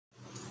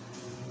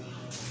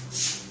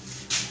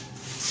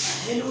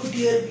Hello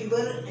dear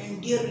viewer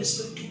and dear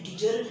respected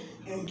teacher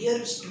and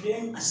dear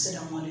student,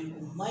 Assalamu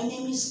alaikum. My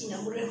name is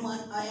Inamur Rahman.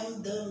 I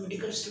am the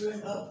medical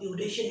student of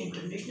Eurasian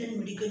International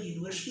Medical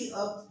University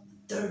of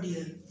third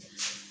year.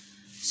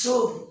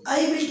 So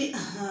I will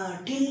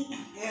tell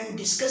and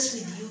discuss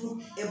with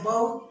you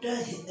about the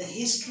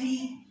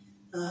history,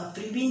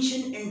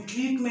 prevention and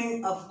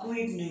treatment of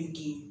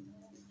COVID-19.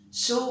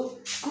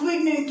 So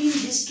COVID-19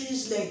 history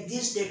is like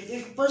this, that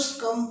it first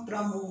come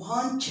from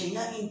Wuhan,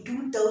 China in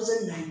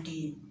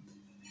 2019.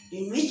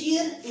 In which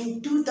year?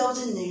 In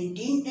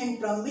 2019. And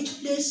from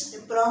which place?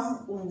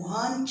 From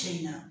Wuhan,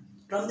 China.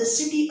 From the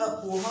city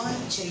of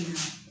Wuhan, China.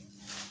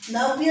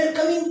 Now we are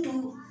coming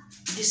to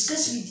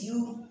discuss with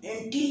you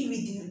and tell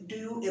to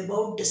you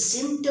about the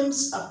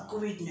symptoms of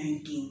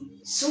COVID-19.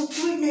 So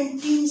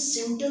COVID-19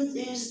 symptoms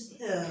is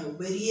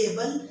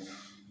variable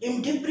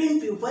in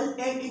different people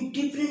and in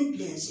different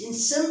places. In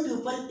some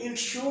people it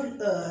showed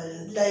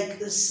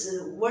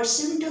what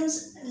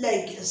symptoms,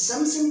 like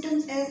some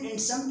symptoms, and in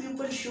some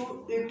people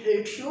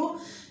it show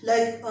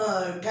like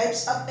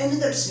types of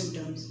another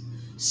symptoms.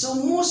 So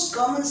most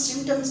common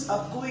symptoms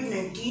of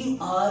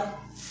COVID-19 are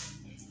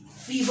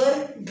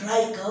fever,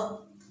 dry cough.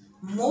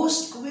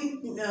 Most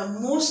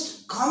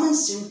common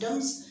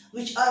symptoms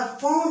which are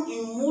found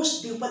in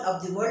most people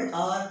of the world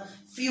are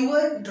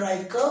fever,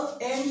 dry cough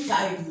and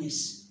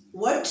tiredness.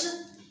 What?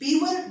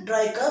 Fever,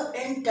 dry cough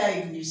and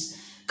tiredness.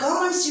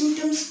 Common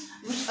symptoms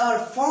which are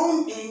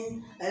found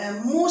in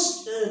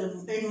most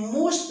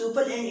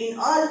people and in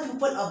all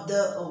people of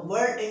the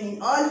world and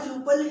in all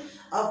people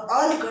of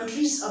all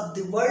countries of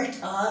the world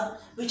are,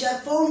 which are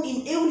found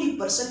in every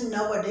person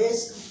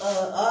nowadays,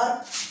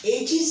 are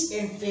itches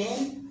and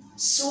pain,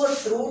 sore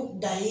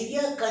throat,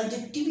 diarrhea,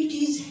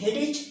 conjunctivitis,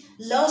 headache,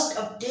 loss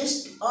of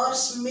taste or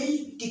smell,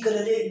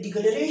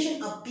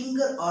 discoloration of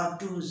finger or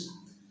toes.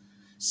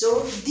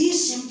 So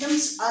these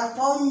symptoms are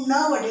found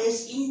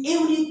nowadays in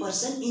every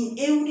person, in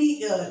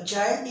every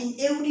child, in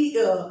every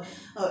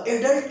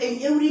adult,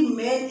 in every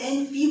male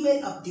and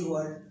female of the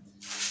world.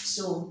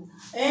 So,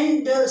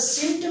 and the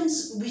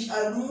symptoms which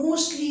are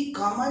mostly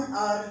common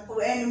are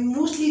and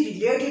mostly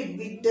related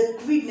with the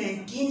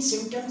COVID-19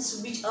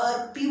 symptoms, which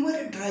are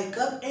fever, dry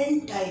cough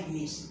and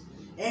tiredness.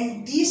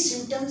 And these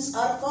symptoms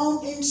are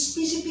found in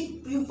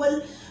specific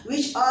people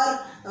which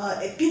are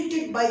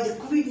affected by the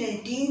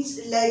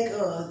COVID-19, like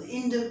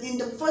in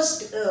the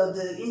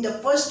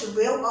first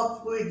wave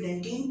of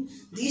COVID-19.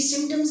 These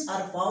symptoms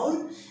are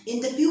found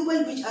in the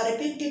people which are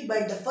affected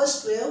by the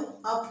first wave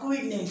of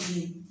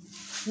COVID-19.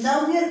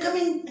 Now we are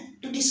coming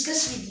to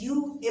discuss with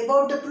you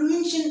about the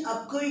prevention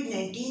of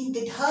COVID-19,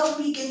 that how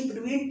we can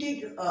prevent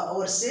it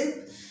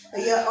ourselves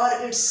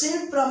or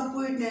itself from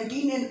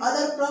COVID-19 and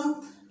other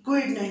from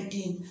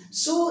COVID-19.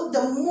 So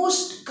the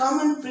most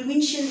common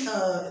prevention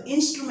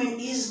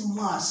instrument is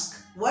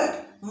mask.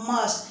 What?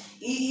 Mask.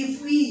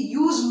 If we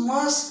use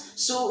mask,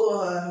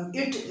 so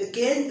it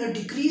can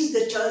decrease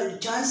the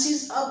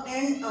chances of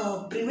and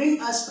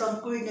prevent us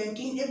from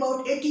COVID-19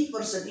 about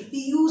 80% if we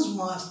use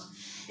mask.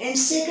 And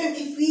second,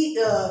 if we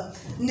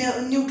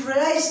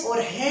neutralize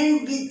our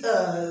hand with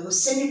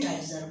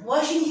sanitizer,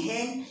 washing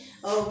hand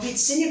with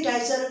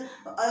sanitizer,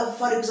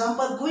 for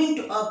example, going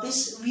to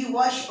office, we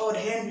wash our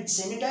hand with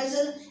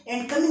sanitizer,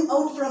 and coming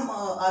out from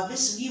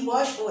office, we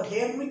wash our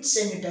hand with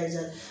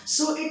sanitizer.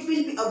 So it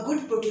will be a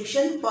good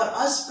protection for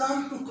us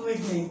from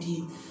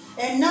COVID-19.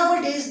 And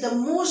nowadays, the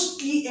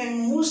mostly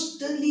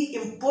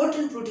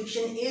important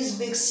protection is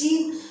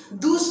vaccine.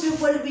 Those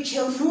people which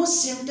have no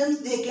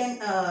symptoms, they can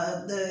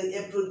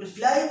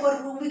apply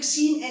for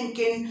vaccine and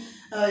can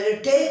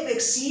take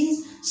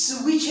vaccines.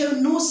 So which have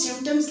no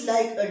symptoms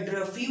like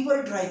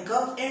fever, dry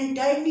cough and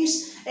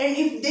tiredness. And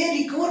if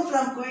they recover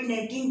from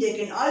COVID-19, they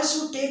can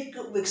also take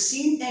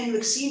vaccine. And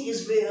vaccine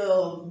is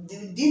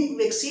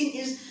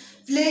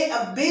play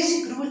a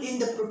basic role in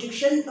the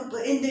protection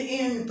in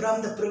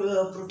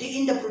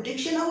the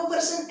protection of a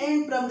person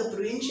and from the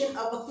prevention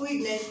of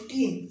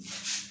COVID-19.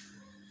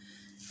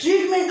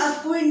 Treatment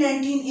of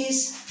COVID-19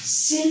 is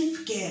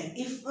self-care.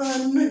 If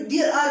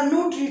there are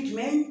no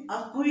treatment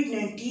of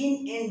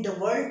COVID-19 in the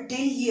world till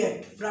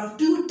yet, from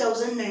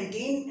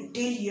 2019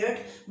 till yet,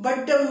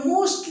 but the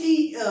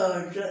mostly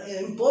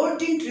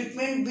important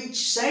treatment which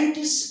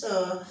scientists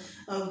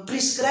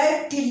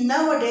prescribe till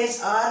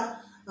nowadays are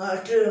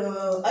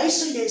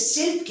isolate,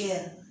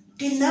 self-care.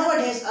 Till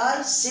nowadays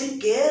are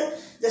self-care.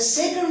 The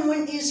second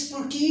one is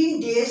 14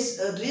 days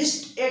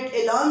rest at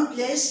a long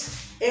place.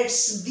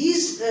 It's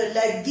these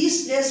like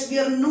this place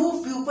where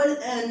no people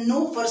and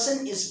no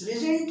person is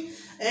present,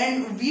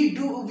 and we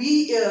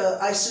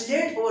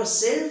isolate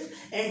ourselves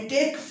and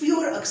take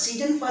pure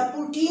oxygen for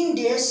 14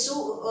 days.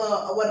 So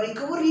our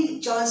recovery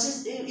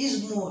chances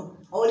is more.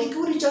 Our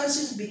recovery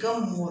chances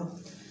become more.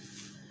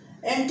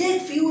 And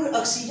take pure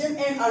oxygen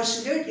and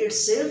isolate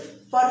itself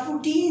for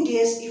 14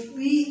 days if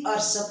we are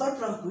suffer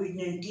from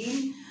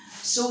COVID-19.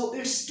 So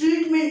its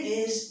treatment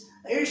is,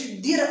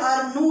 there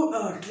are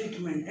no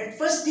treatment. At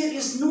first there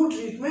is no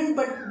treatment,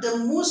 but the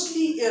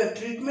mostly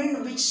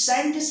treatment which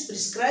scientists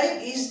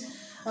prescribe is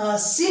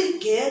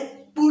self-care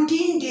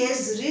 14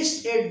 days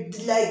rest at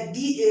like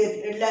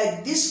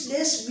this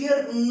place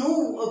where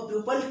no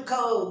people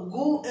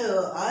go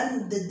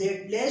on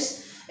that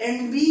place,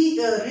 and we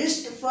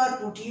rest for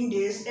 14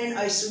 days and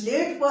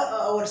isolate for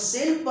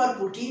ourselves for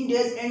 14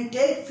 days and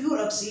take pure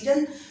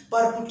oxygen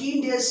for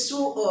 14 days.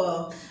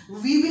 So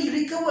we will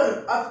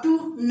recover up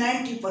to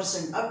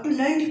 90%,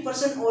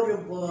 our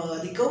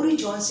recovery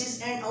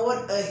chances, and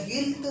our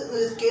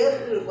health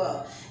care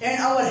and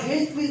our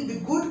health will be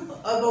good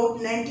about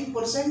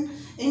 90%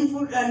 in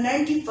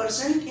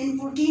 90% in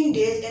 14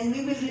 days, and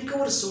we will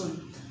recover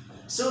soon.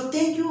 So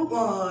thank you,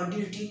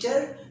 dear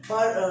teacher,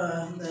 for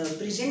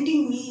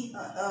presenting me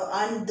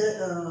on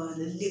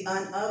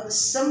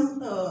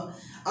some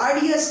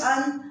ideas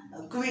on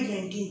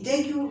COVID-19.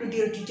 Thank you,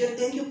 dear teacher.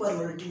 Thank you for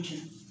your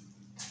attention.